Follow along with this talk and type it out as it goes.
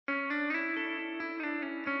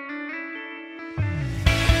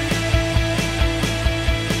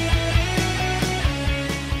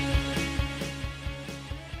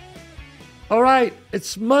All right,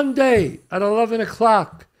 it's Monday at 11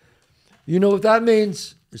 o'clock. You know what that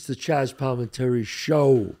means? It's the Chazz Palminteri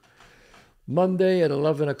Show. Monday at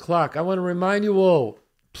 11 o'clock. I want to remind you all,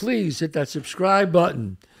 please hit that subscribe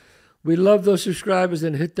button. We love those subscribers,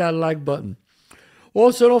 and hit that like button.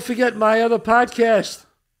 Also, don't forget my other podcast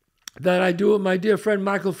that I do with my dear friend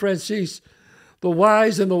Michael Francis, The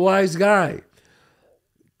Wise and the Wise Guy.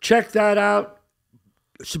 Check that out.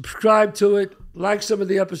 Subscribe to it. Like some of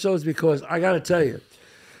the episodes, because I got to tell you,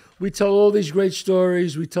 we tell all these great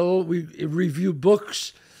stories. We review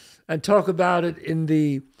books and talk about it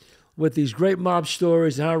with these great mob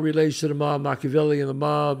stories and how it relates to the mob, Machiavelli and the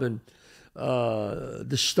mob, and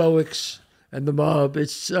the Stoics and the mob.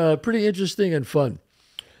 It's pretty interesting and fun.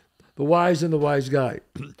 The Wise and the Wise Guy.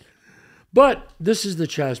 But this is the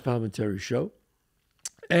Chazz Palminteri Show.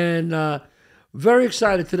 And very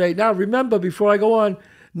excited today. Now, remember, before I go on,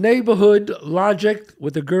 Neighborhood Logic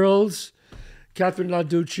with the girls, Catherine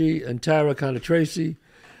Narducci and Tara Conatracy.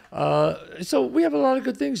 So we have a lot of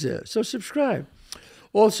good things there. So subscribe.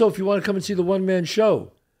 Also, if you want to come and see the one-man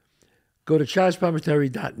show, go to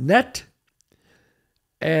chazzpalminteri.net,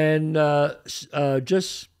 and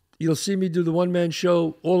you'll see me do the one-man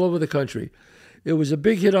show all over the country. It was a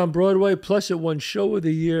big hit on Broadway, plus it won Show of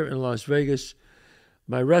the Year in Las Vegas.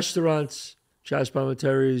 My restaurants, Chazz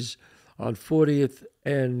Palminteri's on 40th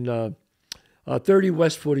and 30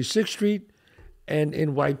 West 46th Street, and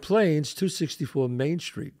in White Plains, 264 Main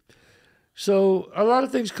Street. So a lot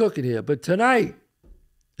of things cooking here. But tonight,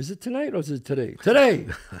 is it tonight or is it today? Today,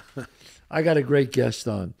 I got a great guest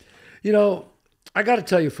on. You know, I got to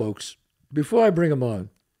tell you, folks, before I bring him on,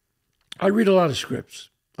 I read a lot of scripts,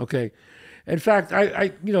 okay? In fact,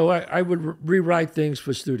 I would rewrite things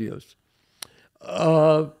for studios.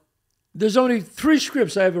 There's only 3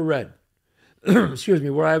 scripts I ever read, excuse me,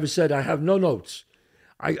 where I ever said I have no notes.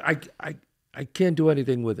 I can't do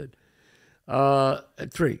anything with it.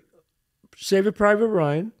 3, Saving Private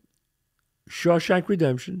Ryan, Shawshank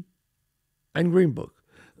Redemption, and Green Book.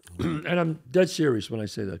 And I'm dead serious when I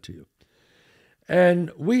say that to you.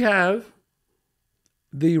 And we have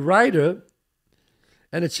the writer,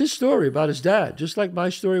 and it's his story about his dad, just like my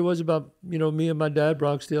story was about, me and my dad,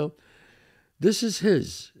 Bronx Deal. This is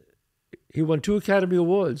his. He won 2 Academy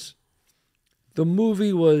Awards. The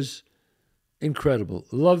movie was incredible.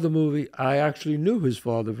 Love the movie. I actually knew his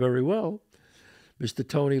father very well, Mr.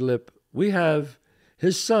 Tony Lip. We have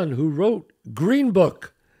his son, who wrote Green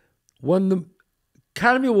Book, won the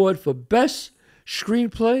Academy Award for Best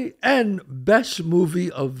Screenplay and Best Movie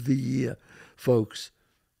of the Year, folks.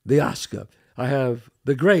 The Oscar. I have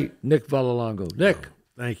the great Nick Vallelonga. Nick.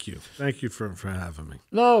 Thank you. Thank you for having me.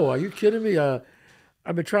 No, are you kidding me?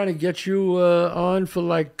 I've been trying to get you on for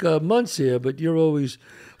like months here, but you're always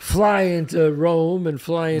flying to Rome and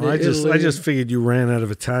flying to Italy. I just figured you ran out of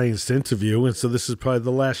Italians to interview, and so this is probably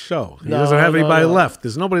the last show. He doesn't have anybody left.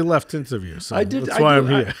 There's nobody left to interview, so that's why I'm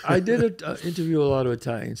here. I did interview a lot of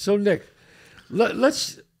Italians. So, Nick,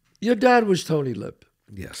 your dad was Tony Lip.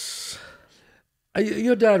 Yes.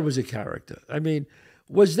 Your dad was a character. I mean,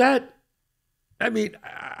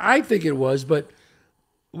 I think it was, but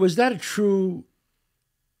was that a true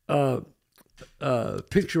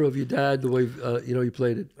picture of your dad, the way he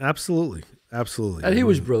played it? Absolutely. And he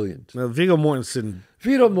was brilliant. Viggo Mortensen.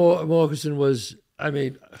 Viggo Mortensen was,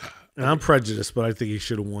 and I'm prejudiced, but I think he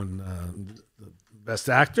should have won Best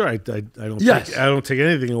Actor. I don't take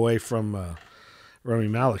anything away from Rami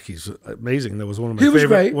Malek. He's amazing. That was one of my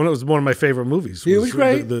favorite. It was one of my favorite movies. He was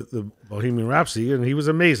great. The Bohemian Rhapsody, and he was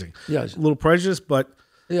amazing. Yes, a little prejudiced, but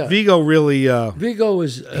Viggo really. Viggo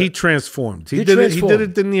was. He transformed. He did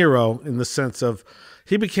it De Niro in the sense of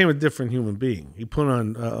he became a different human being. He put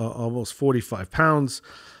on almost 45 pounds,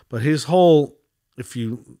 but his whole.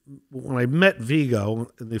 When I met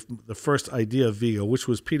Viggo, the first idea of Viggo, which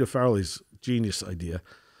was Peter Farrelly's genius idea.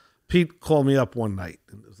 Pete called me up one night.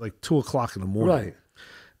 It was like 2:00 in the morning. Right.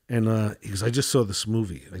 And he goes, I just saw this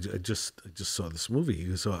movie. I just saw this movie. He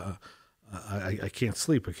goes, I can't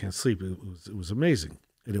sleep. I can't sleep. It was amazing.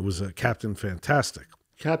 And it was Captain Fantastic.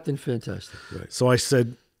 Captain Fantastic, right. So I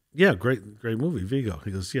said, yeah, great movie, Viggo.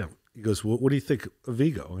 He goes, yeah. He goes, what do you think of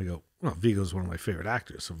Viggo? And I go, well, Viggo's one of my favorite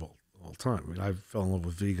actors of all time. I mean, I fell in love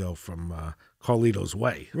with Viggo from Carlito's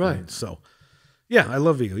Way. Right. So, yeah, I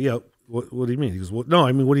love Viggo. Yeah. What do you mean? He goes, well, no,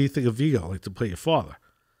 I mean, what do you think of Viggo? Like to play your father?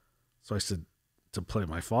 So I said, to play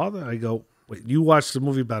my father? I go, wait, you watched the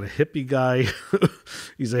movie about a hippie guy.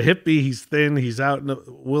 He's a hippie. He's thin. He's out in the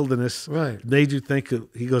wilderness. Right. Made you think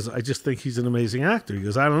he goes, I just think he's an amazing actor. He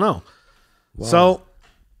goes, I don't know. Wow. So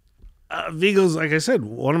Viggo's, like I said,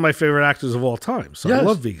 one of my favorite actors of all time. So yes. I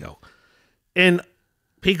love Viggo. And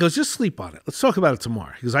Pete goes, just sleep on it. Let's talk about it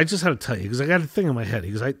tomorrow. He goes, I just had to tell you, because I got a thing in my head.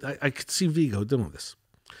 He goes, I could see Vigo doing this.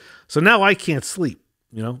 So now I can't sleep,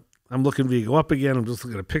 you know. I'm looking Vigo up again. I'm just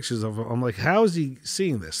looking at pictures of him. I'm like, how is he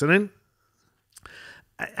seeing this? And then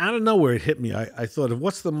I don't know where it hit me. I thought of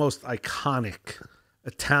what's the most iconic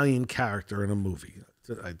Italian character in a movie.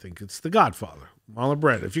 I think it's The Godfather, Marlon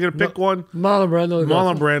Brando. If you're going to pick one, Marlon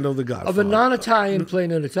Brando, The Godfather. Of a non-Italian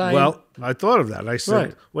playing an Italian. Well, I thought of that. I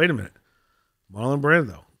said, wait a minute. Marlon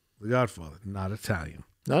Brando, The Godfather, not Italian.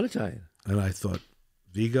 Not Italian. And I thought,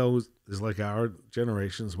 Vigo is like our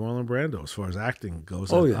generation's Marlon Brando as far as acting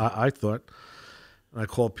goes. I thought, and I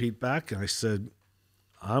called Pete back and I said,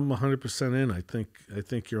 I'm 100% in. I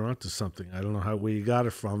think you're onto something. I don't know where you got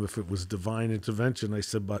it from, if it was divine intervention. I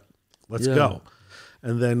said, but let's go.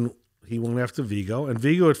 And then he went after Vigo. And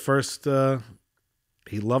Vigo at first,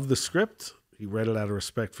 he loved the script. He read it out of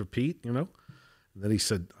respect for Pete, you know. And then he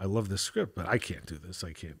said, I love this script, but I can't do this.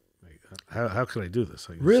 I can't. How can I do this?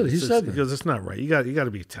 Really? He said that? Because it's not right. You got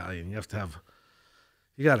to be Italian. You got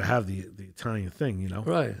to have the Italian thing, you know.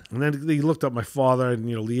 Right. And then he looked up my father, and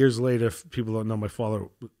years later, if people don't know, my father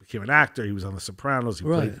became an actor. He was on The Sopranos. He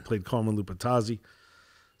played Carmen Lupatazzi.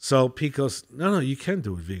 So Pete goes, no, you can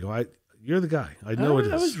do it, Vigo. You're the guy. I know it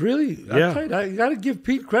is. That was really, I got to give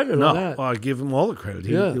Pete credit on that. I give him all the credit.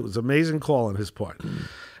 It was an amazing call on his part.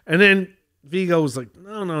 And then Vigo was like,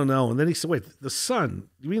 no. And then he said, wait, the son,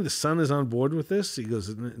 you mean the son is on board with this? He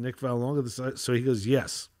goes, Nick Vallelonga. So he goes,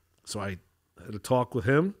 yes. So I had a talk with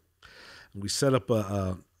him. And we set up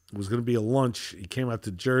it was going to be a lunch. He came out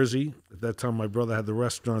to Jersey. At that time, my brother had the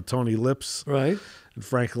restaurant Tony Lips in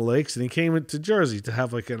Franklin Lakes. And he came into Jersey to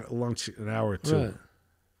have like a lunch an hour or two. Right.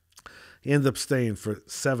 He ended up staying for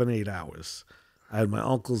 7-8 hours. I had my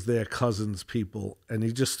uncles there, cousins, people. And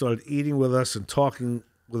he just started eating with us and talking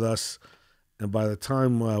with us. And by the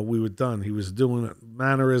time we were done, he was doing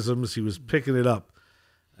mannerisms. He was picking it up.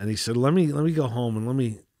 And he said, let me go home and let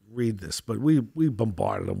me read this. But we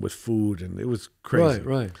bombarded him with food, and it was crazy.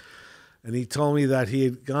 Right. And he told me that he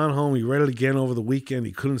had gone home. He read it again over the weekend.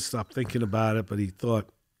 He couldn't stop thinking about it, but he thought,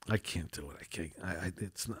 I can't do it. I can't. I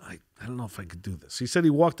don't know if I could do this. He said he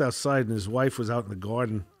walked outside, and his wife was out in the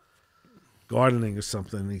garden, gardening or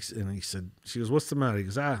something. And he said, she goes, what's the matter? He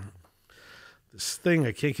goes, this thing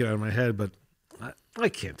I can't get out of my head, but I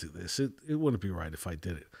can't do this. It wouldn't be right if I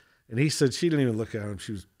did it. And he said she didn't even look at him.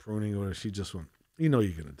 She was pruning or whatever. She just went, you're going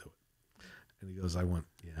to do it. And he goes, I went,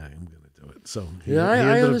 yeah, I'm going to do it. So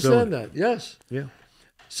I understand that. Yes. Yeah.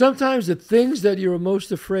 Sometimes the things that you're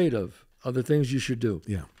most afraid of are the things you should do.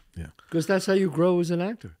 Yeah. Because that's how you grow as an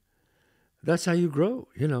actor. That's how you grow.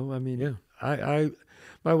 I mean,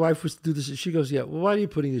 my wife was to do this. She goes, yeah, well, why are you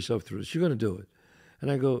putting yourself through this? You're going to do it.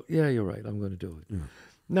 And I go, yeah, you're right. I'm going to do it. Yeah.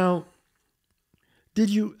 Now, did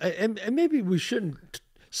you, and maybe we shouldn't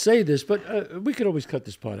say this, but we could always cut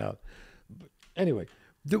this part out. Anyway,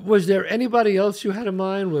 was there anybody else you had in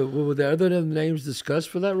mind? Were there other names discussed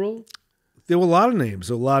for that role? There were a lot of names,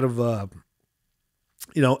 a lot of,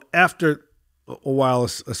 after a while a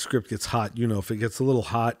script gets hot, if it gets a little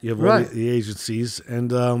hot, you have all the agencies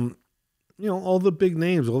and, all the big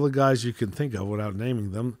names, all the guys you can think of without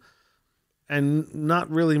naming them. And not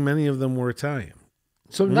really many of them were Italian.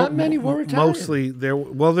 So not many were Italian? Mostly,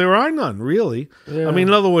 there are none, really. Yeah. I mean,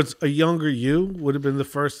 in other words, a younger you would have been the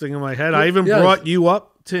first thing in my head. I even brought you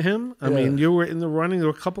up to him. I mean, you were in the running. There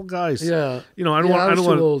were a couple guys. Yeah. I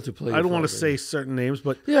don't want to say certain names,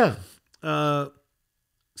 but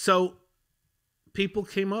so people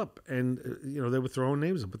came up and, they were throwing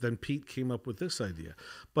names up, but then Pete came up with this idea.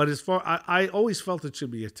 But as far, I always felt it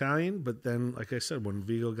should be Italian, but then, like I said, when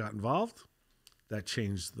Vigo got involved, that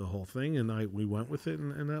changed the whole thing, and we went with it,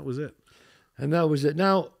 and that was it. And that was it.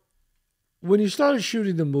 Now, when you started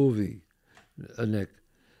shooting the movie, Nick,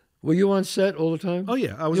 were you on set all the time? Oh,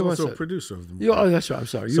 yeah. I was also a producer of the movie. That's right. I'm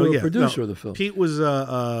sorry. You were a producer of the film. Pete was,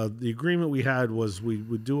 the agreement we had was we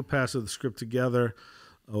would do a pass of the script together.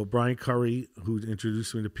 Brian Curry, who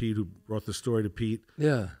introduced me to Pete, who brought the story to Pete.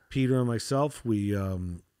 Yeah. Peter and myself, we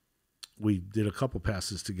did a couple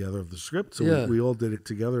passes together of the script. So we all did it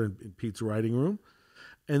together in Pete's writing room.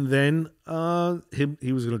 And then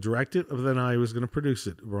he was going to direct it, but then I was going to produce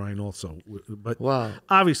it, Brian also. But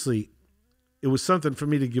obviously, it was something for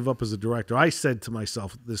me to give up as a director. I said to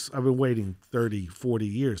myself, I've been waiting 30, 40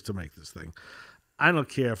 years to make this thing. I don't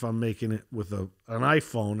care if I'm making it with an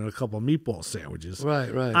iPhone and a couple of meatball sandwiches.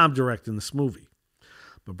 Right. I'm directing this movie.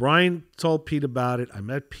 But Brian told Pete about it. I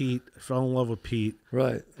met Pete. I fell in love with Pete.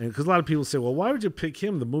 Right. And because a lot of people say, well, why would you pick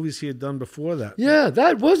him? The movies he had done before that. Yeah,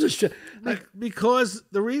 that was a because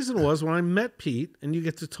the reason was when I met Pete and you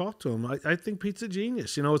get to talk to him, I think Pete's a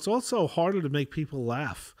genius. You know, it's also harder to make people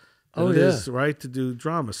laugh than it is, right, to do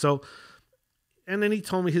drama. So, and then he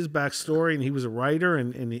told me his backstory, and he was a writer,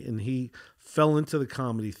 and he fell into the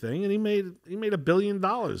comedy thing, and he made $1 billion.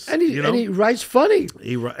 And he writes funny.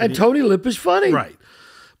 And Tony Lip is funny. Right.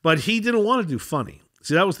 But he didn't want to do funny.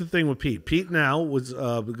 See, that was the thing with Pete. Pete now was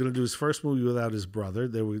going to do his first movie without his brother.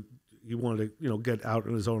 He wanted to, get out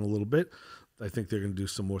on his own a little bit. I think they're going to do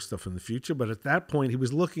some more stuff in the future. But at that point, he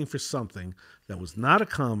was looking for something that was not a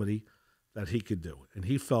comedy that he could do. And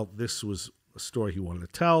he felt this was a story he wanted to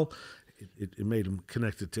tell. It made him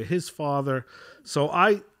connected to his father. So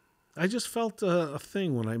I just felt a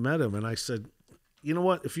thing when I met him. And I said, you know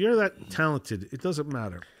what? If you're that talented, it doesn't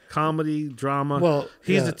matter. Comedy, drama. Well,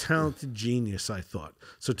 he's a talented genius, I thought.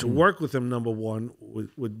 So to work with him, number one,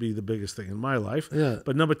 would be the biggest thing in my life. Yeah.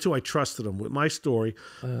 But number two, I trusted him with my story.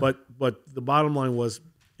 But the bottom line was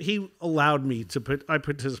he allowed me to I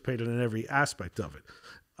participated in every aspect of it.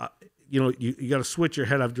 You got to switch your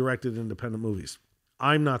head. I've directed independent movies.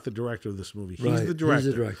 I'm not the director of this movie. He's the director. He's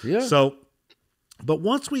the director, yeah. So, but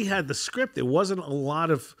once we had the script, it wasn't a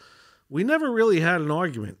lot of... We never really had an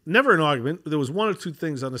argument. Never an argument. There was one or two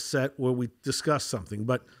things on the set where we discussed something.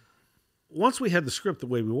 But once we had the script the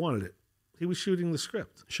way we wanted it, he was shooting the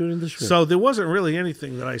script. So there wasn't really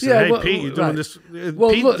anything that I said, hey, Pete, you're doing this.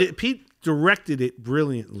 Pete directed it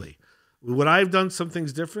brilliantly. Would I have done some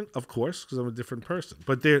things different? Of course, because I'm a different person.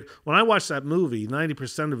 But when I watched that movie,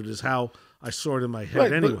 90% of it is how I saw it in my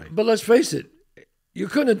head anyway. But let's face it. You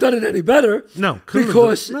couldn't have done it any better. No.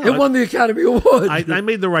 Because it won the Academy Award. I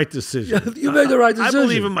made the right decision. You made the right decision. I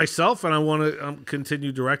believe in myself, and I want to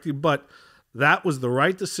continue directing. But that was the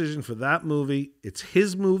right decision for that movie. It's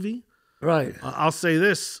his movie. Right. I'll say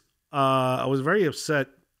this. I was very upset.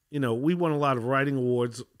 We won a lot of writing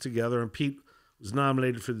awards together, and Pete was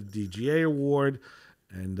nominated for the DGA Award,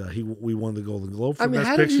 and we won the Golden Globe for Best Picture.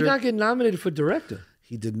 How did he not get nominated for director?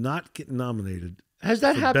 He did not get nominated. Has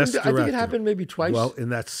that happened? I think it happened maybe twice. Well, in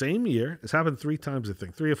that same year, it's happened 3 times, I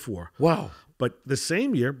think, 3 or 4. Wow. But the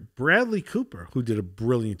same year, Bradley Cooper, who did a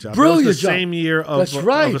brilliant job. Brilliant job. Same year of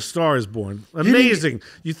A Star Is Born. Amazing.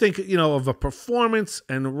 You think, of a performance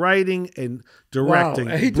and writing and directing.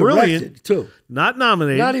 Wow. He brilliant, directed, too. Not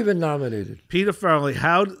nominated. Not even nominated. Peter Farrelly,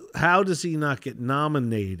 how does he not get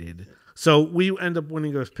nominated? So we end up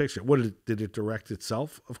winning Best Picture. Did it direct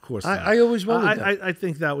itself? Of course not. I always wondered that. I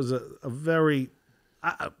think that was a very...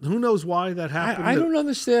 who knows why that happened? I don't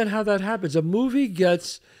understand how that happens. A movie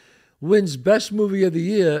wins Best Movie of the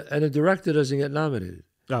Year, and a director doesn't get nominated.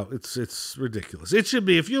 Oh, it's ridiculous. It should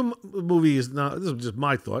be, if your movie is not, this is just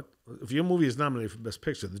my thought, if your movie is nominated for Best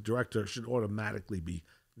Picture, the director should automatically be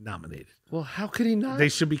nominated. Well, how could he not? They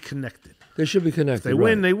should be connected. They should be connected. If they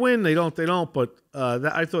win, they win. They don't, they don't. But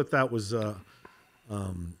I thought that was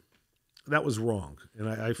wrong. And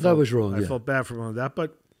I felt, that was wrong. I felt bad for him on that,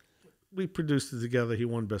 but we produced it together. He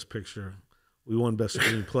won Best Picture. We won Best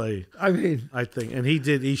Screenplay. I think, and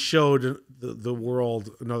he showed the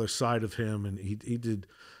world another side of him, and he did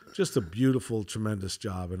just a beautiful, tremendous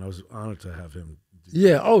job, and I was honored to have him.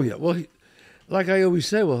 Yeah. Oh, yeah. Well, like I always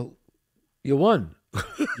say, you won.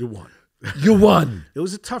 You won. You won. It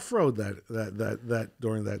was a tough road that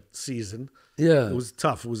during that season. Yeah. It was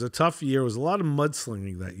tough. It was a tough year. It was a lot of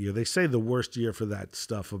mudslinging that year. They say the worst year for that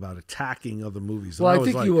stuff about attacking other movies. Well, I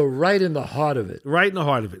think you were right in the heart of it. Right in the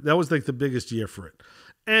heart of it. That was like the biggest year for it.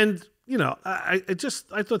 And,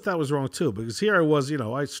 I thought that was wrong too, because here I was,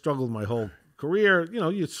 I struggled my whole career.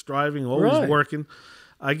 You're striving, always working.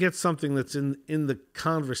 I get something that's in the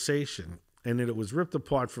conversation, and it was ripped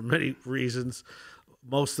apart for many reasons.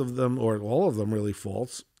 Most of them, or all of them, really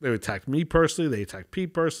false. They attacked me personally. They attacked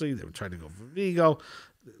Pete personally. They were trying to go for Vigo.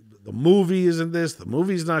 The movie isn't this. The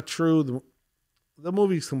movie's not true. The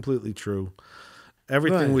movie's completely true.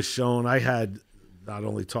 Everything was shown. I had not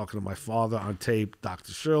only talking to my father on tape,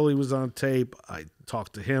 Dr. Shirley was on tape. I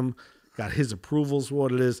talked to him, got his approvals for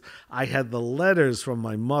what it is. I had the letters from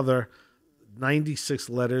my mother, 96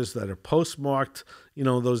 letters that are postmarked.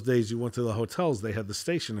 Those days you went to the hotels, they had the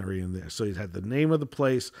stationery in there. So you had the name of the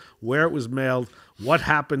place, where it was mailed, what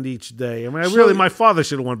happened each day. My father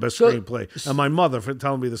should have won Best Screenplay, and my mother for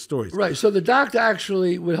telling me the stories. Right. So the doctor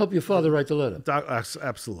actually would help your father write the letter.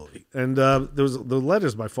 Absolutely. And there was the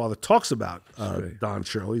letters my father talks about, Dr. Don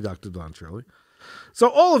Shirley. So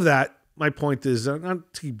all of that, my point is,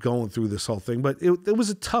 not to keep going through this whole thing, but it was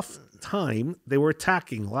a tough time, they were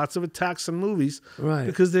attacking. Lots of attacks on movies. Right.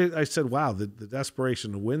 Because I said, wow, the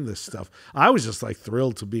desperation to win this stuff. I was just like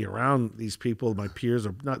thrilled to be around these people, my peers,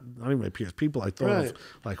 or not even my peers, people I thought of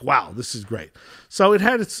like, wow, this is great. So it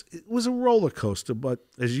was a roller coaster, but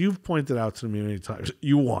as you've pointed out to me many times,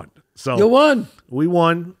 you won. So you won. We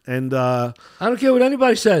won, and I don't care what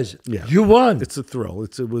anybody says. Yeah, you won. It's a thrill.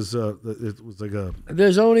 It was like a.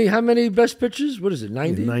 There's only how many Best Pictures? What is it?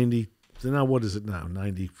 90. 90. Now what is it now?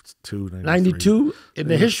 92, 93. 92 in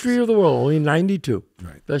the history of the world. Only 92.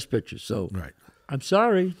 Right. Best Pictures. So I'm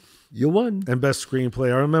sorry, you won. And Best Screenplay.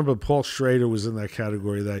 I remember Paul Schrader was in that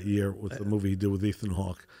category that year with the movie he did with Ethan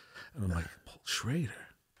Hawke, and I'm like,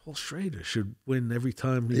 Paul Schrader should win every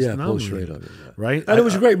time he's nominated. Paul Schrader, right? And it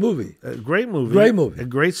was a great movie. A great movie. Great movie. A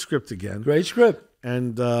great script again. Great script.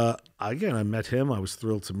 And again, I met him. I was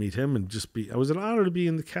thrilled to meet him, and I was an honor to be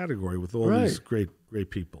in the category with all these great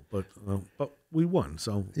people. But we won.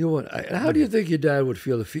 So you won. How do you think your dad would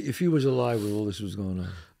feel if he was alive when all this was going on?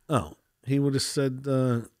 Oh, he would have said,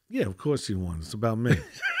 "Yeah, of course he won. It's about me."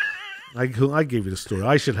 I gave you the story.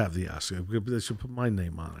 I should have the Oscar. They should put my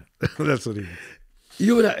name on it. That's what he.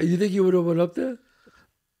 You think you would have went up there?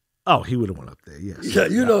 Oh, he would have went up there. Yes. Yeah,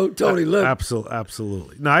 Tony Lip.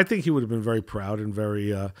 Absolutely. No, I think he would have been very proud and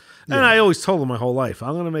very. And I always told him my whole life,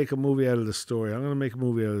 I'm going to make a movie out of this story. I'm going to make a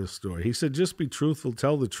movie out of this story. He said, just be truthful,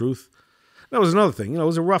 tell the truth. That was another thing. It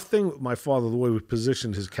was a rough thing with my father, the way we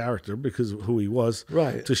positioned his character because of who he was.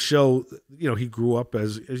 Right. To show, he grew up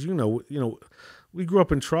as you know, we grew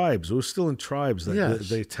up in tribes. We were still in tribes.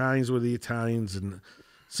 The Italians were the Italians, and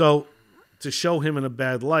so to show him in a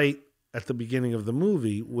bad light at the beginning of the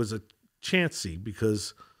movie was a chancy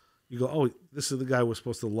because you go, oh, this is the guy we're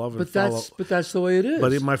supposed to love and follow. But that's the way it is.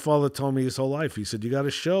 But my father told me his whole life. He said, you got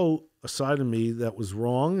to show a side of me that was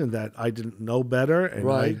wrong and that I didn't know better,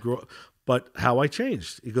 and I grew. But how I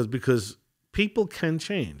changed. He goes, because people can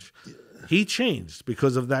change. He changed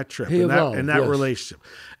because of that trip and that relationship.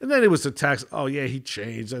 And then it was attacks. Oh, yeah, he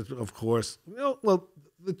changed, of course. Well,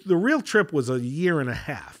 the real trip was a year and a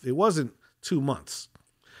half. It wasn't 2 months.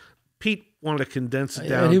 Pete wanted to condense it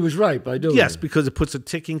down. And he was right by doing it. Yes, because it puts a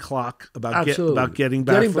ticking clock about getting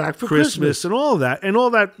back for Christmas and all that. And all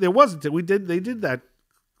that, there wasn't. They did that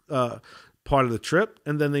part of the trip,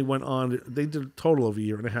 and then they went on. They did a total of a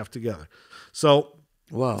year and a half together. So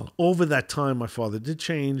over that time, my father did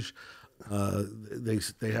change.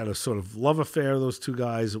 They had a sort of love affair, those two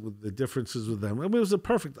guys, with the differences with them. I mean, it was a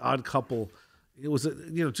perfect odd couple. It was,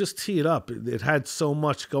 just tee it up. It had so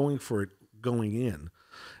much going for it going in.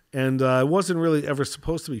 And it wasn't really ever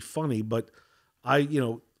supposed to be funny, but I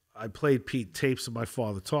played Pete tapes of my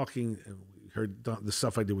father talking, and we heard the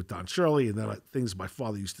stuff I did with Don Shirley, and then things my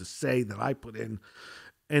father used to say that I put in,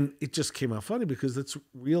 and it just came out funny because it's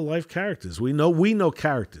real life characters. We know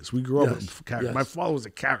characters. We grew up with characters. Yes. My father was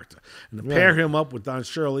a character, and to pair him up with Don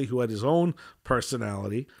Shirley, who had his own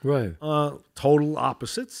personality, total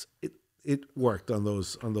opposites, it worked on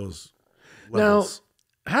those levels. Now,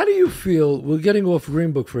 how do you feel, we're getting off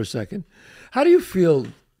Green Book for a second, how do you feel,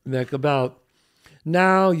 Nick, about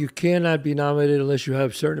now you cannot be nominated unless you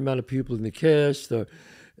have a certain amount of people in the cast, or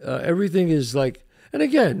everything is like, and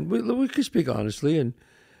again, we could speak honestly, and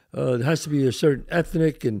it has to be a certain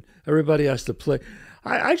ethnic, and everybody has to play.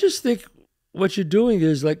 I just think what you're doing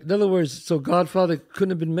is like, in other words, so Godfather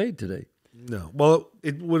couldn't have been made today. No. Well,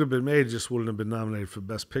 it would have been made, it just wouldn't have been nominated for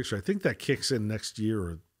Best Picture. I think that kicks in next year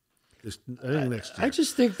or next year. I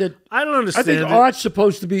just think that I don't understand. I think art's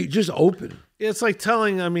supposed to be just open. It's like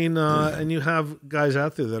telling. I mean, and you have guys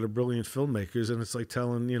out there that are brilliant filmmakers, and it's like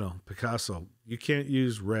telling Picasso, you can't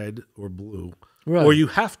use red or blue, or you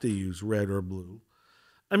have to use red or blue.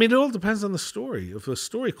 I mean, it all depends on the story. If a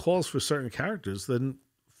story calls for certain characters, then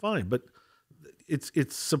fine. But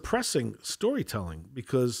it's suppressing storytelling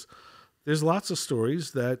because there's lots of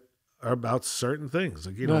stories that are about certain things.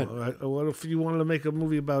 Like what if you wanted to make a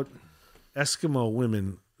movie about Eskimo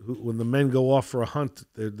women who, when the men go off for a hunt,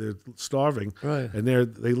 they're starving, and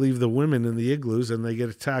they leave the women in the igloos, and they get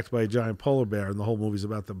attacked by a giant polar bear, and the whole movie's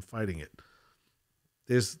about them fighting it.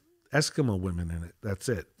 There's Eskimo women in it. That's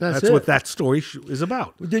it. That's what that story is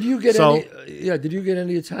about. Did you get any? Did you get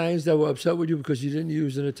any Italians that were upset with you because you didn't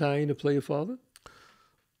use an Italian to play your father?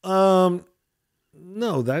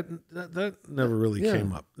 No, that never really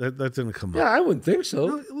came up. That didn't come up. Yeah, I wouldn't think so.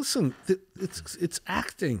 No, listen, it's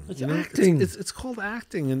acting. It's acting. It's called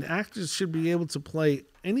acting, and actors should be able to play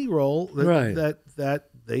any role that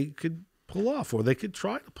they could pull off, or they could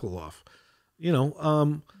try to pull off.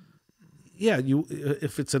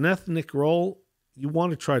 If it's an ethnic role, you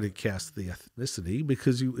want to try to cast the ethnicity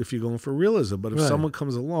because if you're going for realism. But if someone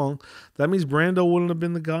comes along, that means Brando wouldn't have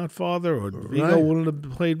been the Godfather, or Vigo wouldn't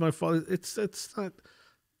have played my father. It's not.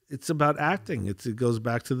 It's about acting. It goes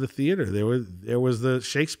back to the theater. There was the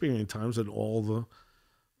Shakespearean times that all the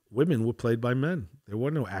women were played by men. There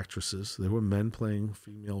were no actresses. There were men playing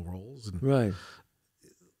female roles. And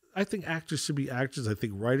I think actors should be actors. I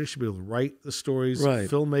think writers should be able to write the stories.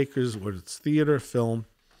 Filmmakers, whether it's theater, film,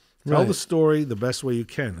 tell the story the best way you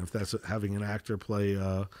can. If that's having an actor play,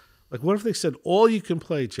 like what if they said all you can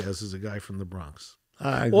play, Chazz, is a guy from the Bronx?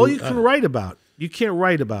 All you can write about. You can't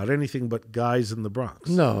write about anything but guys in the Bronx.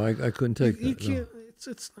 No, I couldn't take that. You can't. No.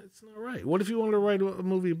 It's not right. What if you wanted to write a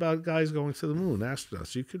movie about guys going to the moon,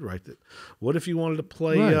 astronauts? You could write it. What if you wanted to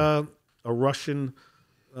play a Russian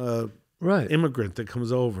immigrant that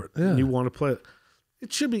comes over and you want to play it?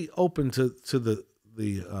 It should be open to the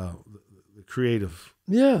creative.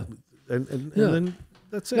 Yeah. And then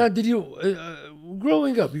that's it. Now, did you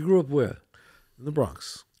growing up? You grew up where? In the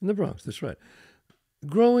Bronx. In the Bronx. That's right.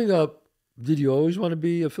 Growing up, did you always want to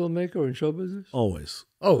be a filmmaker or in show business? Always.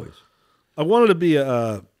 I wanted to be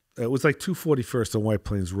it was like 241st on White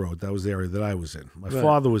Plains Road. That was the area that I was in. My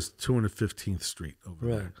father was 215th Street over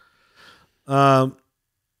there. My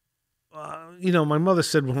mother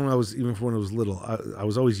said when I was little, I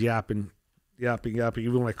was always yapping,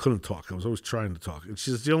 even when I couldn't talk. I was always trying to talk. And she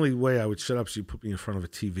says the only way I would shut up, she'd put me in front of a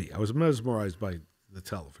TV. I was mesmerized by the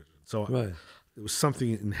television. So there was something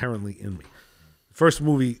inherently in me. The first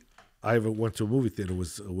movie I ever went to a movie theater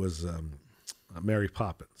was Mary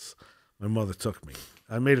Poppins. My mother took me.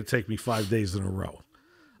 I made her take me 5 days in a row.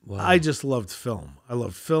 Wow. I just loved film. I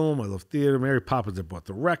loved film. I loved theater. Mary Poppins, I bought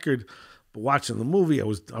the record. But watching the movie, I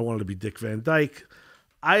wanted to be Dick Van Dyke.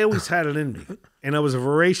 I always had it in me. And I was a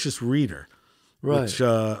voracious reader, which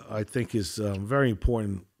I think is very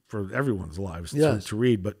important for everyone's lives to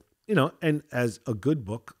read. But, and as a good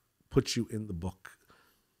book puts you in the book.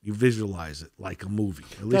 You visualize it like a movie.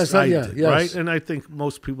 At least I did, right? And I think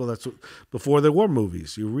most people, that's what, before there were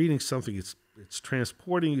movies. You're reading something, it's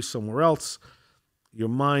transporting you somewhere else. Your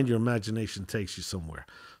mind, your imagination takes you somewhere.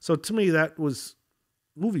 So to me, that was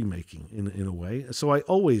movie making in a way. So I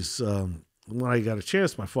always, when I got a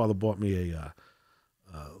chance, my father bought me a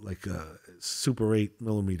Super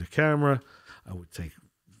 8mm camera. I would take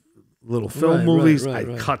little film movies.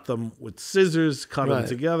 I cut them with scissors, cut them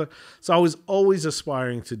together. So I was always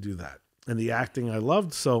aspiring to do that. And the acting I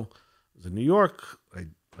loved. So I was in New York.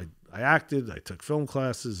 I acted. I took film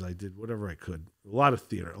classes. I did whatever I could. Lots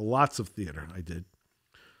of theater I did.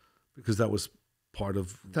 Because that was part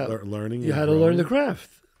of learning. You had to learn the craft.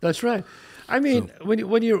 That's right. I mean,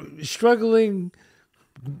 when you're struggling,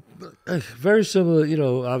 very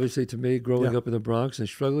similar, obviously to me, growing up in the Bronx and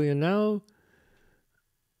struggling, and now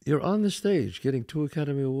you're on the stage getting 2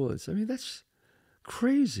 Academy Awards. I mean, that's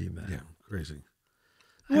crazy, man. Yeah, crazy.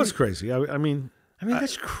 It was crazy. I mean,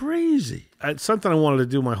 that's crazy. It's something I wanted to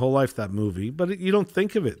do my whole life, that movie, but you don't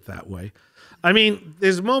think of it that way. I mean,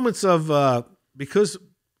 there's moments of, because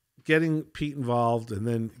getting Pete involved and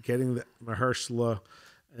then getting Mahershala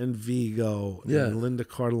and Vigo and Linda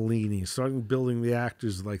Cardellini, starting building the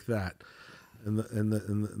actors like that and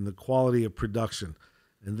the quality of production,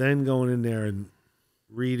 and then going in there and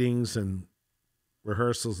readings and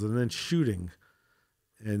rehearsals and then shooting.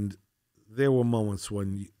 And there were moments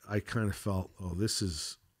when I kind of felt, oh, this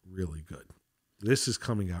is really good. This is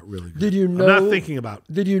coming out really good. Did you know? I'm not thinking about.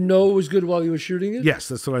 Did you know it was good while you were shooting it? Yes,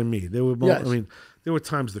 that's what I mean. There were moments, I mean, there were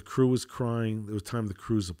times the crew was crying. There were times the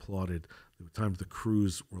crews applauded. There were times the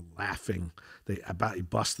crews were laughing. They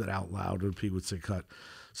busted out loud when people would say cut.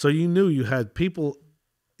 So you knew you had people.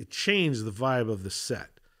 It changed the vibe of the set.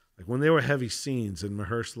 Like when there were heavy scenes, and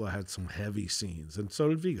Mahershala had some heavy scenes, and so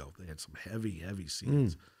did Vigo. They had some heavy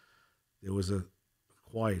scenes. There was a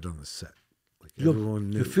quiet on the set. Like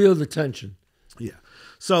everyone knew. You feel the tension. Yeah.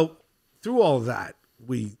 So through all of that,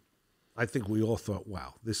 I think we all thought,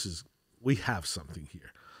 wow, we have something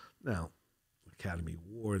here. Now, Academy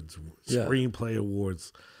Awards, Screenplay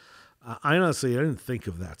Awards. I honestly, I didn't think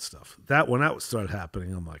of that stuff. When that started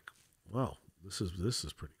happening, I'm like, wow, this is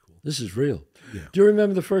pretty cool. This is real. Yeah. Do you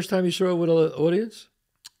remember the first time you saw it with an audience?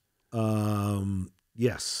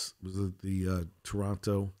 Yes. It was at the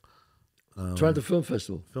Toronto Film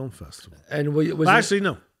Festival. And actually,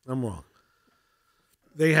 no, I'm wrong.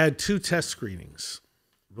 They had 2 test screenings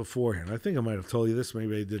beforehand. I think I might have told you this.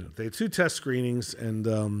 Maybe I didn't. They had 2 test screenings, and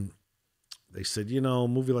they said, a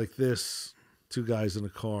movie like this, 2 guys in a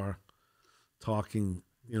car talking,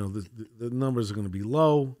 the numbers are going to be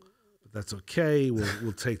low. That's okay.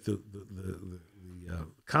 We'll take the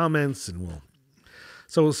comments, and we'll.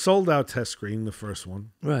 So it was sold out test screen, the first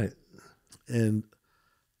one. Right. And,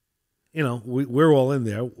 you know, we're all in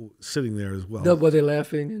there, sitting there as well. Were they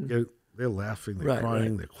laughing? They're laughing, they're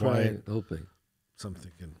crying, they're quiet. Crying, the whole thing. So I'm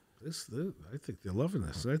thinking, I think they're loving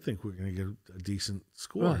this. I think we're going to get a decent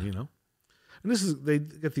score, you know. And they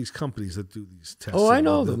get these companies that do these tests. Oh, I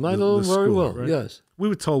know them. I know them very well, right? Yes. We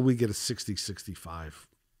were told we get a 60, 65,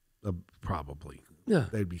 probably. Yeah.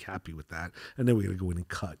 They'd be happy with that. And then we're going to go in and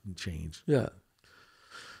cut and change. Yeah.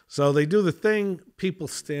 So they do the thing. People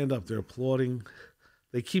stand up. They're applauding.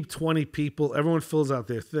 They keep 20 people. Everyone fills out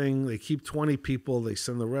their thing. They keep 20 people. They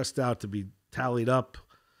send the rest out to be tallied up.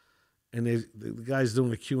 And the guy's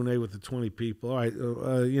doing a Q&A with the 20 people. All right,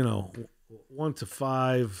 1 to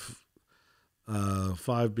 5,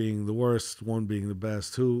 5 being the worst, 1 being the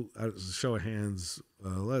best. Who, show of hands,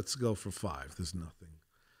 let's go for 5. There's nothing.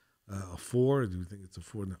 A 4? Do you think it's a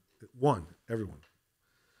 4? No. 1, everyone.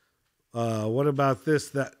 What about this?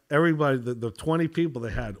 That everybody, the 20 people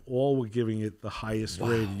they had, all were giving it the highest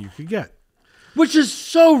rating you could get. Which is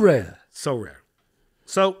so rare. So rare.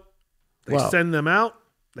 So they send them out.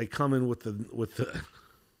 They come in with the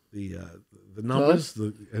numbers,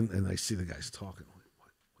 and I see the guys talking.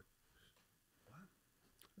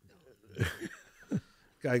 What?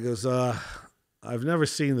 Guy goes, I've never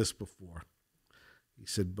seen this before. He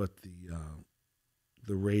said, but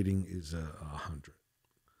the rating is 100.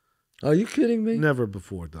 Are you kidding me? Never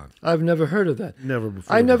before done. I've never heard of that. Never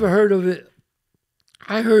before. I never heard of it.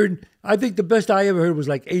 I think the best I ever heard was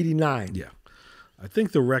like 89. Yeah. I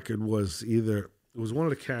think the record was it was one of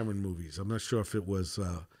the Cameron movies. I'm not sure if it was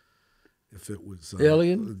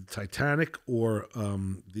Alien, Titanic, or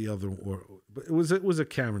the other, but it was a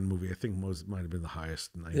Cameron movie. I think might have been the highest,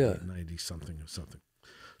 90 something or something.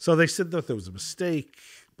 So they said that there was a mistake.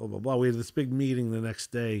 Blah blah blah. We had this big meeting the next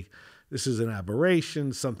day. This is an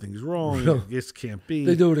aberration. Something's wrong. This can't be.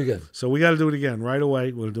 They do it again. So we got to do it again right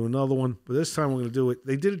away. We'll do another one, but this time we're going to do it.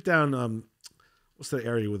 They did it down. What's the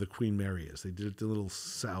area where the Queen Mary is? They did it a little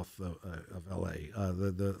south of L.A.,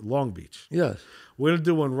 the Long Beach. Yes. We're going to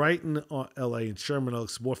do one right in L.A. in Sherman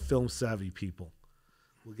Oaks, more film-savvy people.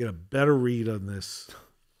 We'll get a better read on this.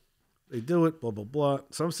 They do it, blah, blah, blah.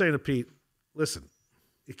 So I'm saying to Pete, listen,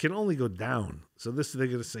 it can only go down. So this they're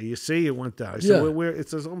going to say, you see, it went down. I said,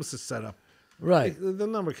 it's almost a setup. Right. The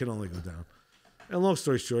number can only go down. And long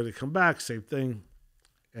story short, they come back, same thing.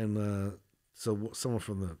 And so someone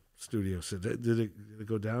from the studio said, did it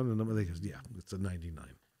go down? The number, they goes, yeah, it's a 99.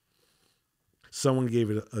 Someone gave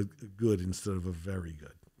it a good instead of a very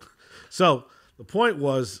good. So the point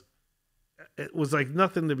was, it was like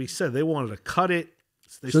nothing to be said. They wanted to cut it.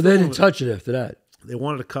 So they didn't touch it after that. They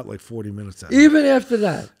wanted to cut like 40 minutes out of it. Even after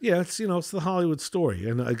that? Yeah, it's the Hollywood story.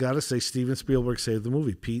 And I got to say, Steven Spielberg saved the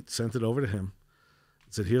movie. Pete sent it over to him.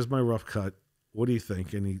 Said, here's my rough cut. What do you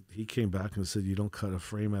think? And he came back and said, you don't cut a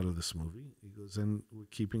frame out of this movie. He goes, and we're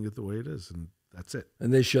keeping it the way it is. And that's it.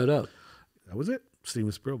 And they shut up. That was it.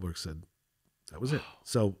 Steven Spielberg said, that was it.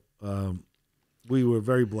 So we were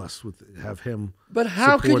very blessed with have him. But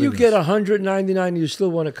how can you get 199 and you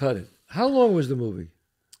still want to cut it? How long was the movie?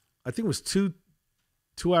 I think it was 2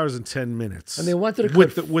 hours and 10 minutes. And they wanted to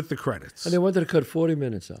cut with the credits. And they wanted to cut 40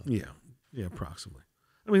 minutes out. Yeah, approximately.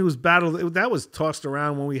 I mean, it was battled. That was tossed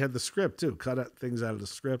around when we had the script too. Cut things out of the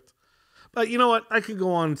script. But you know what? I could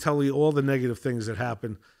go on and tell you all the negative things that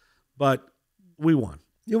happened, but we won.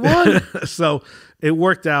 You won. So it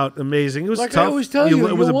worked out amazing. It was like tough. I always tell you,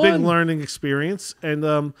 it was a big learning experience,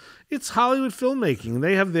 and it's Hollywood filmmaking.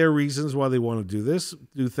 They have their reasons why they want to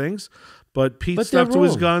do things. But Pete stuck to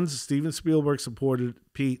his guns. Steven Spielberg supported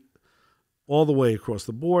Pete all the way across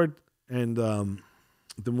the board, and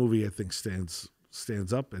the movie I think stands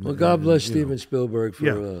up. And God bless Steven Spielberg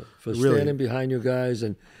for standing behind you guys,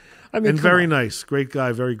 and I mean, very nice, great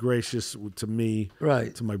guy, very gracious to me,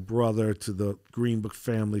 right, to my brother, to the Green Book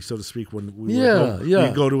family, so to speak. When we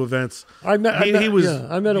go to events, I met him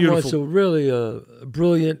once. So really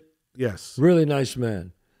brilliant, yes, really nice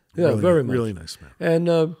man. Yeah, really, very much, really nice man.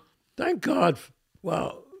 And thank God.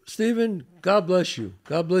 Wow, Stephen, God bless you.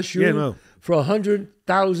 God bless you for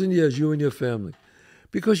 100,000 years, you and your family.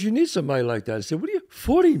 Because you need somebody like that. I said,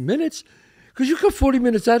 40 minutes? Because you cut 40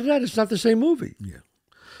 minutes out of that, it's not the same movie. Yeah.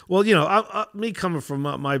 Well, me coming from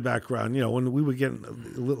my background, when we were getting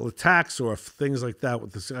little attacks or things like that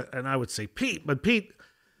with this, and I would say Pete, but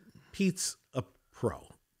Pete's a pro.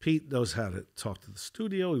 Pete knows how to talk to the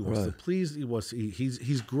studio. He wants to please.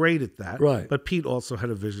 He's great at that. Right. But Pete also had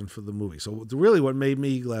a vision for the movie. So really what made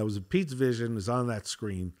me glad was Pete's vision is on that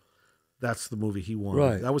screen. That's the movie he wanted.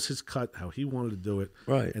 Right. That was his cut, how he wanted to do it.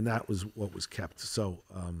 Right. And that was what was kept. So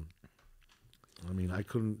I mean, I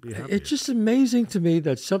couldn't be happier. It's just amazing to me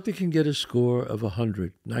that something can get a score of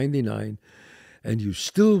 100, 99, and you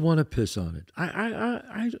still want to piss on it.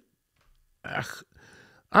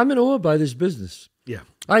 I'm in awe by this business. Yeah.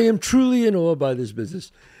 I am truly in awe by this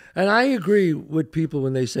business. And I agree with people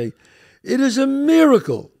when they say, it is a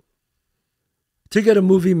miracle to get a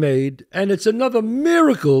movie made, and it's another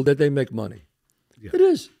miracle that they make money. Yeah. It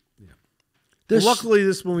is. Yeah. Well, luckily,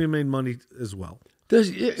 this movie made money as well.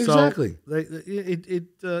 Exactly. So it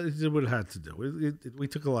did what it had to do. We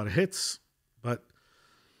took a lot of hits, but,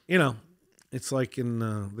 you know, it's like in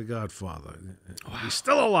The Godfather. Wow. He's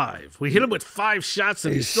still alive. We hit him with 5 shots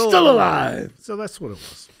and he's still alive. So that's what it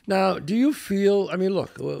was. Now, do you feel, I mean,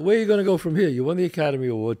 look, where are you going to go from here? You won the Academy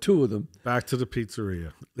Award, 2 of them. Back to the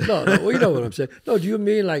pizzeria. No, well, you know what I'm saying. No, do you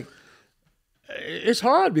mean like, it's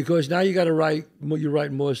hard because now you got to write, you're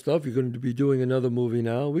writing more stuff. You're going to be doing another movie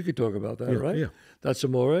now. We could talk about that, right? Yeah. That's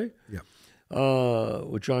Amore. Yeah.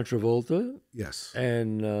 With John Travolta. Yes.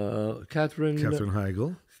 And Katherine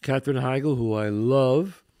Heigl. Katherine Heigl, who I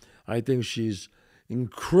love. I think she's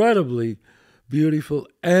incredibly beautiful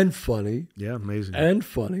and funny. Yeah, amazing. And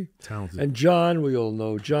funny. Talented. And John, we all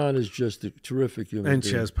know, John is just a terrific human being. And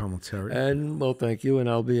Chazz Palminteri. And, well, thank you, and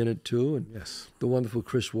I'll be in it too. And yes. The wonderful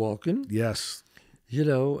Chris Walken. Yes. You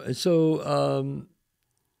know, and so,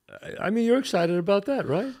 I mean, you're excited about that,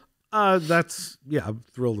 right? I'm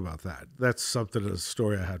thrilled about that. That's a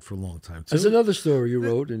story I had for a long time, too. There's another story you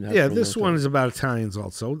wrote. And this one is about Italians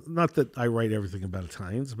also. Not that I write everything about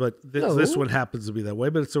Italians, but this one happens to be that way.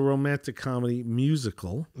 But it's a romantic comedy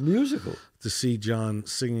musical. To see John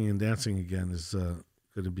singing and dancing again is going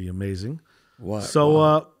to be amazing. Wow.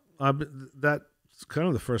 So that's kind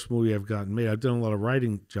of the first movie I've gotten made. I've done a lot of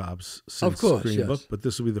writing jobs since Green Book, but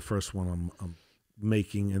this will be the first one I'm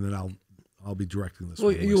making, and then I'll be directing this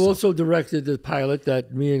one. Well, you also directed the pilot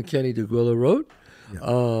that me and Kenny DeGuilla wrote,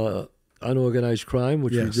 Unorganized Crime,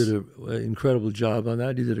 which we did an incredible job on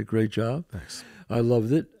that. He did a great job. Thanks. I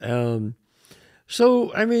loved it.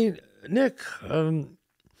 So, I mean, Nick,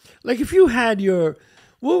 like if you had how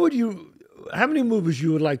many movies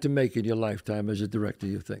you would like to make in your lifetime as a director,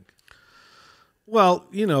 you think? Well,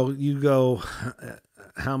 you know, you go,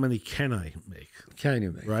 how many can I make? Can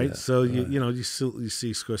you make? Right? Yeah, so, you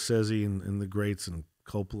see Scorsese and the greats and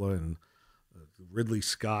Coppola and Ridley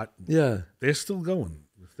Scott. Yeah. They're still going.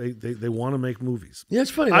 They want to make movies. Yeah,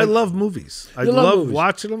 it's funny. I love movies. I love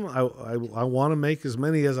watching them. I want to make as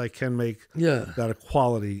many as I can make that are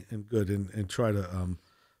quality and good and try to,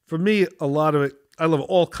 for me, a lot of it, I love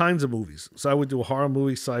all kinds of movies. So I would do a horror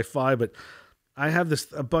movie, sci-fi, but I have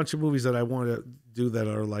a bunch of movies that I want to do that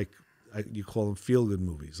are like, you call them feel-good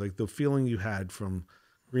movies, like the feeling you had from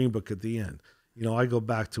Green Book at the end. You know, I go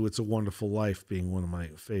back to It's a Wonderful Life being one of my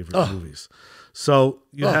favorite movies. So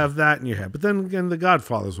you have that in your head. But then again, The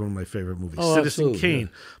Godfather is one of my favorite movies. Citizen Kane.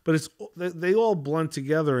 Yeah. But they all blend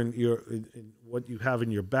together in what you have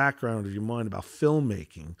in your background of your mind about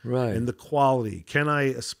filmmaking and the quality. Can I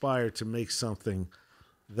aspire to make something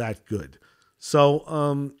that good?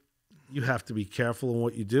 So you have to be careful in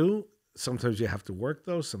what you do. Sometimes you have to work,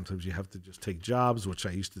 though. Sometimes you have to just take jobs, which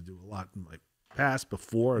I used to do a lot in my past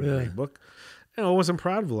before the Green Book. And I wasn't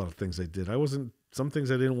proud of a lot of things I did. Some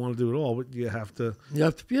things I didn't want to do at all, but you have to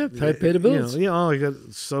pay the bills. I got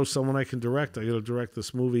someone I can direct. I got to direct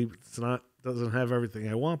this movie. Doesn't have everything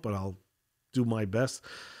I want, but I'll do my best.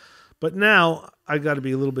 But now I got to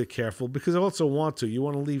be a little bit careful because I also want to. You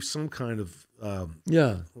want to leave some kind of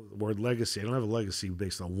word legacy. I don't have a legacy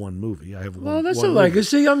based on one movie. I have one. Well, that's a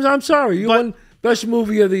legacy. I'm sorry. You won best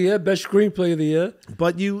movie of the year, best screenplay of the year.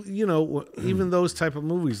 But you know, even those type of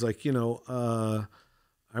movies, like I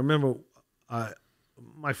remember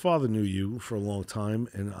my father knew you for a long time,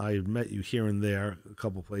 and I met you here and there, a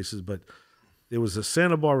couple places. But there was a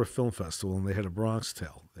Santa Barbara Film Festival, and they had a Bronx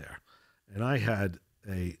Tale there, and I had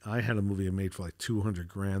a movie I made for like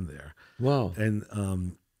 $200,000 there. Wow!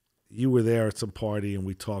 And you were there at some party, and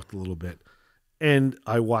we talked a little bit. And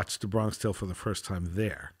I watched The Bronx Tale for the first time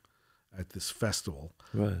there at this festival.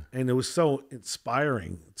 Right. And it was so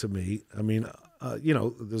inspiring to me. I mean,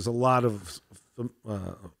 there's a lot of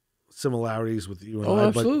similarities with you and I,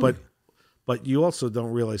 absolutely. but you also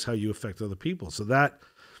don't realize how you affect other people. So the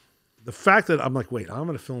fact that I'm like, wait, I'm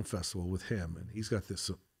at a film festival with him, and he's got this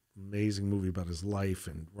amazing movie about his life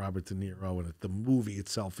and Robert De Niro, and the movie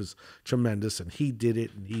itself is tremendous, and he did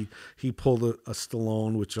it, and he pulled a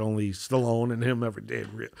Stallone, which only Stallone and him ever did,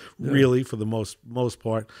 really for the most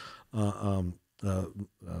part. My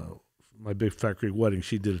Big Fat Greek Wedding,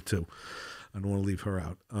 she did it too. I don't want to leave her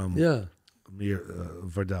out. Mia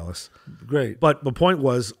Vardalos. Great. But the point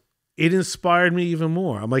was, it inspired me even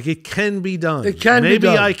more. I'm like, it can be done. It can Maybe be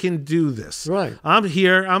done. I can do this. Right. I'm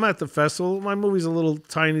here. I'm at the festival. My movie's a little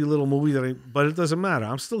tiny little movie but it doesn't matter.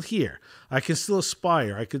 I'm still here. I can still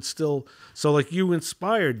aspire. I could still. So like you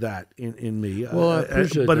inspired that in me. Well, I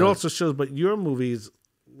appreciate but that. it also shows. But your movie is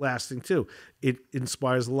lasting too. It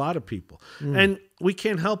inspires a lot of people, and we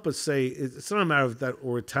can't help but say it's not a matter of that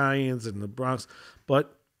or Italians in the Bronx,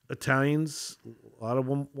 but Italians. A lot of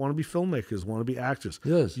them want to be filmmakers, want to be actors.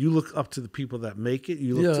 Yes. You look up to the people that make it.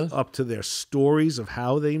 You look up to their stories of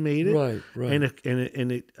how they made it.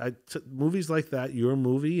 Right. Movies like that, your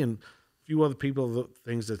movie, and a few other people, the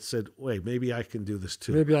things that said, "Wait, maybe I can do this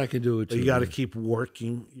too. Maybe I can do it too." But you got to keep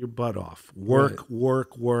working your butt off. Work.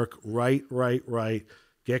 Write.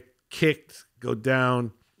 Get kicked, go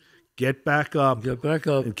down, get back up,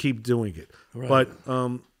 and keep doing it. Right.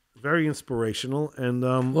 But very inspirational, and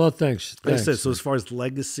well, thanks. Like I said, so as far as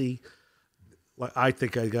legacy, I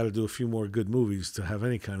think I got to do a few more good movies to have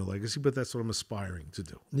any kind of legacy. But that's what I'm aspiring to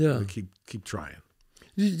do. Yeah, keep trying.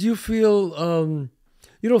 Do you feel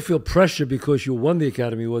you don't feel pressure because you won the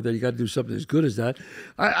Academy Award that you got to do something as good as that?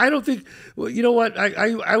 I don't think. Well, you know what?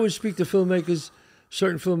 I would speak to filmmakers,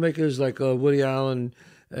 certain filmmakers like Woody Allen,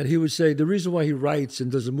 and he would say the reason why he writes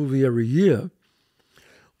and does a movie every year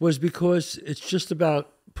was because it's just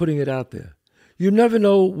about putting it out there. You never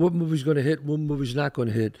know what movie's going to hit, what movie's not going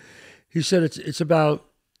to hit. He said it's about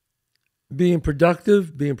being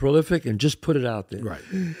productive, being prolific, and just put it out there. Right.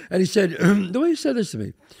 And he said, the way he said this to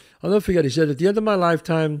me, I'll never forget, he said, at the end of my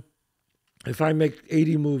lifetime, if I make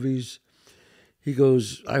 80 movies, he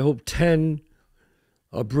goes, I hope 10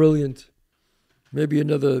 are brilliant, maybe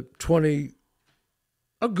another 20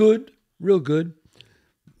 are good, real good,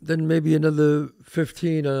 then maybe another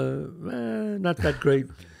 15 not that great,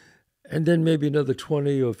 and then maybe another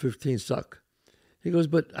 20 or 15 suck. He goes,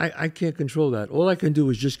 but I can't control that. All I can do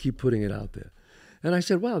is just keep putting it out there. And I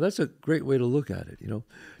said, wow, that's a great way to look at it.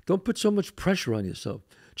 Don't put so much pressure on yourself.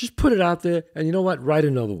 Just put it out there, and you know what? Write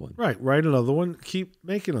another one. Right, write another one. Keep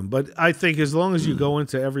making them. But I think as long as you go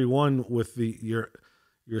into every one with you're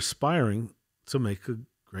aspiring to make a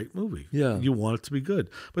great movie. Yeah, you want it to be good.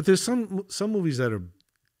 But there's some movies that are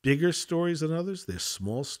bigger stories than others. They're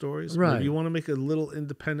small stories. Right. Maybe you want to make a little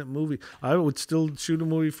independent movie. I would still shoot a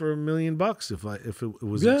movie for $1 million if it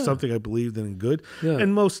was something I believed in and good. Yeah.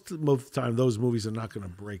 And most of the time, those movies are not going to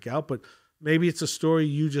break out. But maybe it's a story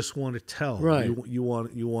you just want to tell. Right. You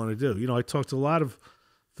want to do. I talked to a lot of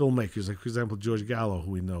filmmakers, like for example George Gallo, who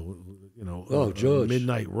we know. George.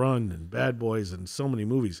 Midnight Run and Bad Boys and so many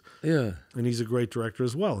movies. Yeah. And he's a great director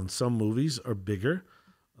as well. And some movies are bigger.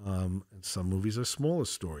 And some movies are smaller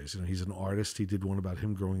stories. He's an artist. He did one about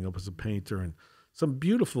him growing up as a painter, and some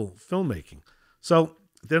beautiful filmmaking. So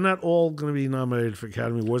they're not all going to be nominated for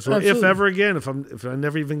Academy Awards. Or if ever again, if I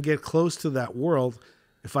never even get close to that world,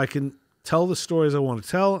 if I can tell the stories I want to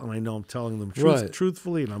tell, and I know I'm telling them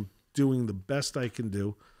truthfully, and I'm doing the best I can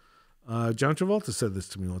do. John Travolta said this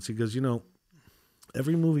to me once. He goes,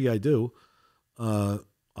 every movie I do,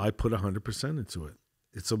 I put 100% into it.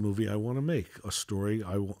 It's a movie I want to make, a story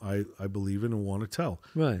I believe in and want to tell.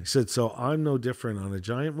 Right. He said, so I'm no different on a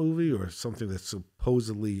giant movie or something that's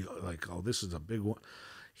supposedly like, oh, this is a big one.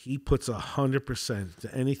 He puts 100%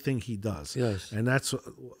 to anything he does. Yes. And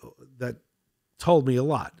that told me a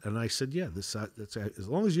lot. And I said, yeah, that's as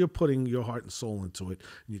long as you're putting your heart and soul into it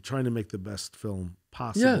and you're trying to make the best film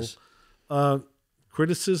possible. Yes.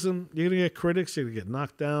 Criticism, you're going to get critics, you're going to get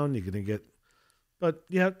knocked down, you're going to get... But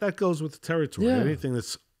yeah, that goes with the territory. Yeah. Anything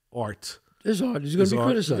that's art is art. It's going to be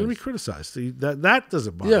criticized. It's going to be criticized. See, that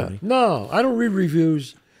doesn't bother me. No, I don't read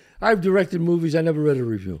reviews. I've directed movies. I never read a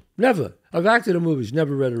review. Never. I've acted in movies.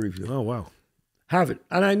 Never read a review. Oh wow. Haven't.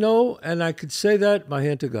 And I know, and I could say that my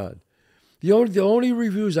hand to God. The only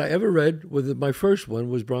reviews I ever read, my first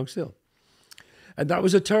one was Bronx Hill, and that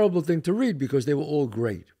was a terrible thing to read because they were all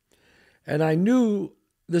great, and I knew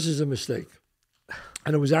this is a mistake.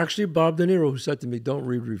 And it was actually Bob De Niro who said to me, don't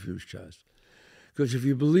read reviews, Chazz. Because if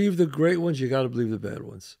you believe the great ones, you got to believe the bad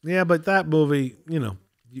ones. Yeah, but that movie,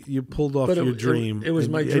 you pulled off your dream. It was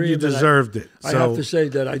my dream. And you deserved it. I have to say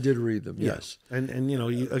that I did read them, yes. And you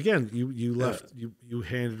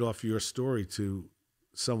handed off your story to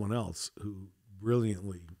someone else who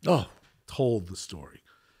brilliantly told the story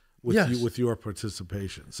with your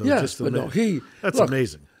participation. So yes, that's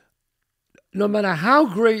amazing. No matter how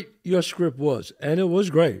great your script was, and it was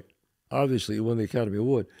great, obviously you won the Academy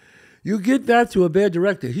Award, you get that to a bad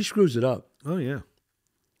director, he screws it up. Oh, yeah.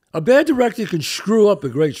 A bad director can screw up a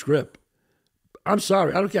great script. I'm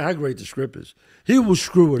sorry, I don't care how great the script is. He will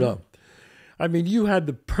screw it up. I mean, you had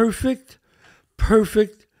the perfect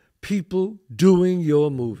people doing your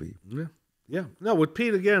movie. Yeah. Yeah. No, with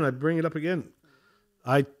Pete, again, I bring it up again.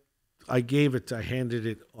 I handed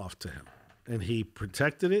it off to him. And he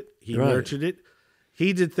protected it. He nurtured it.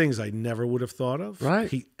 He did things I never would have thought of. Right.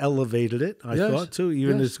 He elevated it, I thought, too.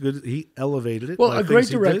 Even as good, he elevated it. Well, a great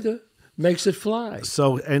director makes it fly.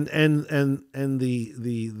 So, and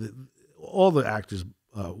the all the actors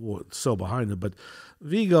were so behind him, but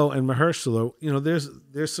Viggo and Mahershala,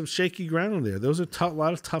 there's some shaky ground there. Those are a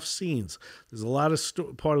lot of tough scenes. There's a lot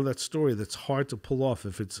of part of that story that's hard to pull off.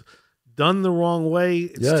 If it's done the wrong way,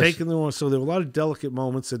 it's taken the wrong. So there were a lot of delicate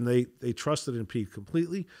moments, and they trusted in Pete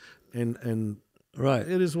completely, and right,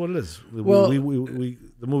 it is what it is. Well,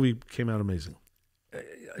 the movie came out amazing.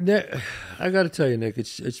 Nick, I got to tell you, Nick,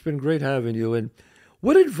 it's been great having you. And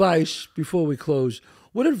what advice, before we close,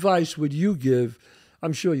 what advice would you give?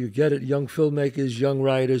 I'm sure you get it, young filmmakers, young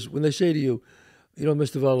writers, when they say to you,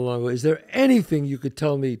 Mr. Vallelonga, is there anything you could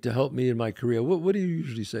tell me to help me in my career? What do you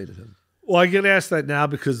usually say to them? Well, I get asked that now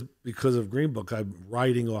because of Green Book. I'm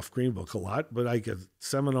writing off Green Book a lot, but I get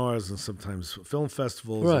seminars and sometimes film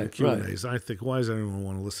festivals and Q&As. I think, why does anyone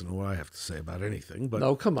want to listen to what I have to say about anything? But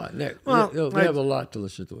no, come on, Nick. They have a lot to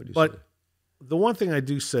listen to what you say. But the one thing I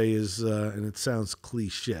do say is, and it sounds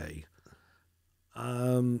cliche,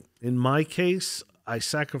 in my case, I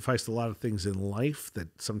sacrificed a lot of things in life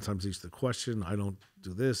that sometimes leads to the question, I don't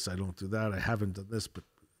do this, I don't do that, I haven't done this, but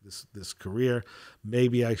this career,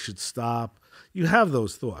 maybe I should stop. You have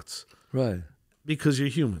those thoughts. Right. Because you're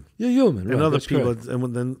human. You're human, and right. other people,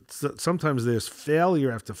 and then sometimes there's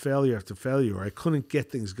failure after failure after failure. I couldn't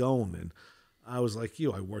get things going, and I was like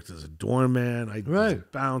you. I worked as a doorman. I was a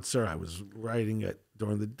bouncer. I was writing it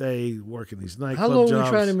during the day, working these nightclub jobs. How long were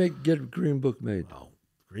you trying to get Green Book made? Oh,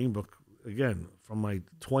 Green Book, again, from my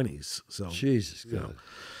 20s. So Jesus God.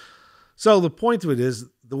 So the point of it is,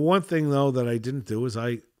 the one thing, though, that I didn't do is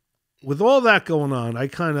with all that going on, I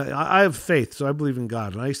have faith, so I believe in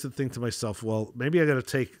God. And I used to think to myself, well, maybe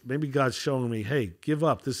maybe God's showing me, hey, give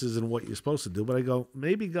up. This isn't what you're supposed to do. But I go,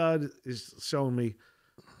 maybe God is showing me,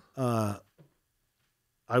 I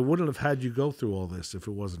wouldn't have had you go through all this if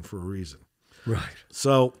it wasn't for a reason. Right.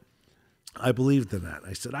 So I believed in that.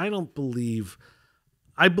 I said, I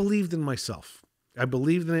believed in myself. I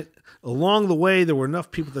believed in it. Along the way, there were enough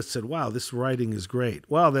people that said, wow, this writing is great.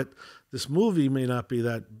 Wow, this movie may not be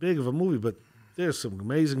that big of a movie, but there's some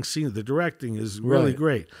amazing scenes. The directing is really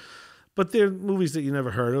great. But there are movies that you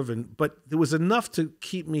never heard of, but there was enough to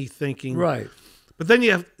keep me thinking. Right. But then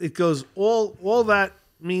it goes, all that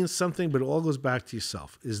means something, but it all goes back to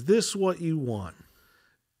yourself. Is this what you want?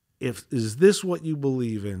 Is this what you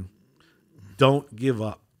believe in? Don't give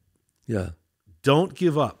up. Yeah. Don't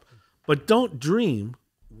give up. But don't dream.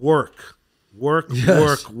 Work. Work.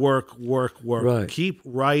 Right. Keep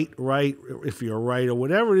write. If you're a writer,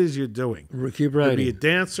 whatever it is you're doing. Keep writing. You could be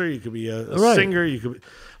a dancer. You could be a singer. You could be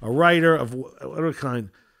a writer of whatever kind.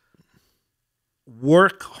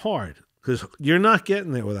 Work hard, because you're not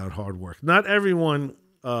getting there without hard work. Not everyone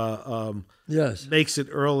makes it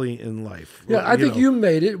early in life. Yeah, I think you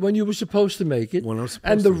made it when you were supposed to make it. When I was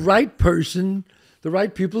supposed and the right person, the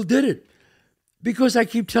right people did it. Because I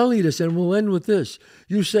keep telling you this, and we'll end with this.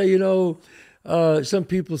 You say, some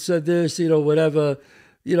people said this, whatever.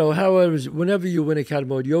 However, whenever you win a Academy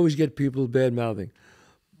Award, you always get people bad-mouthing.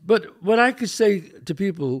 But what I could say to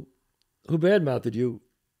people who bad-mouthed you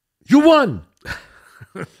won.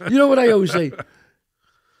 You know what I always say?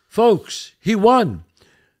 Folks, he won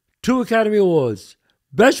 2 Academy Awards.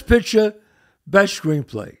 Best Picture, Best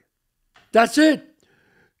Screenplay. That's it.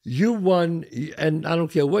 You won, and I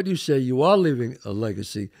don't care what you say, you are leaving a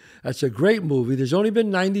legacy. That's a great movie. There's only been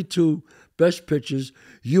 92 Best Pictures.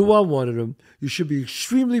 You are one of them. You should be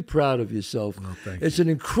extremely proud of yourself. Well, thank it's you. An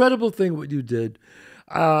incredible thing what you did.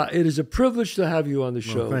 It is a privilege to have you on the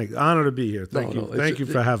show. Thank you. Honor to be here. Thank you. Thank you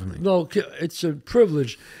for having me. No, it's a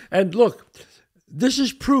privilege. And look, this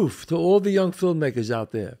is proof to all the young filmmakers out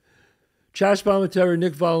there. Chazz Palminteri,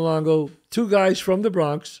 Nick Vallelonga, 2 guys from the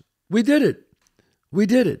Bronx. We did it. We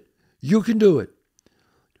did it. You can do it.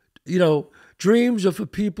 Dreams are for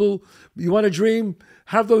people. You want to dream?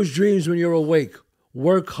 Have those dreams when you're awake.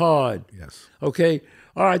 Work hard. Yes. Okay?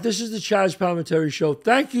 All right, this is the Chazz Palminteri Show.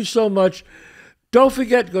 Thank you so much. Don't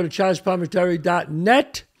forget, go to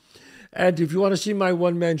chazzpalminteri.net. And if you want to see my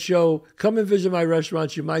one-man show, come and visit my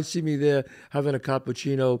restaurants. You might see me there having a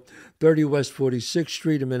cappuccino, 30 West 46th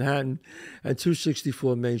Street in Manhattan and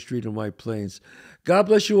 264 Main Street in White Plains. God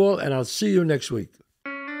bless you all, and I'll see you next week.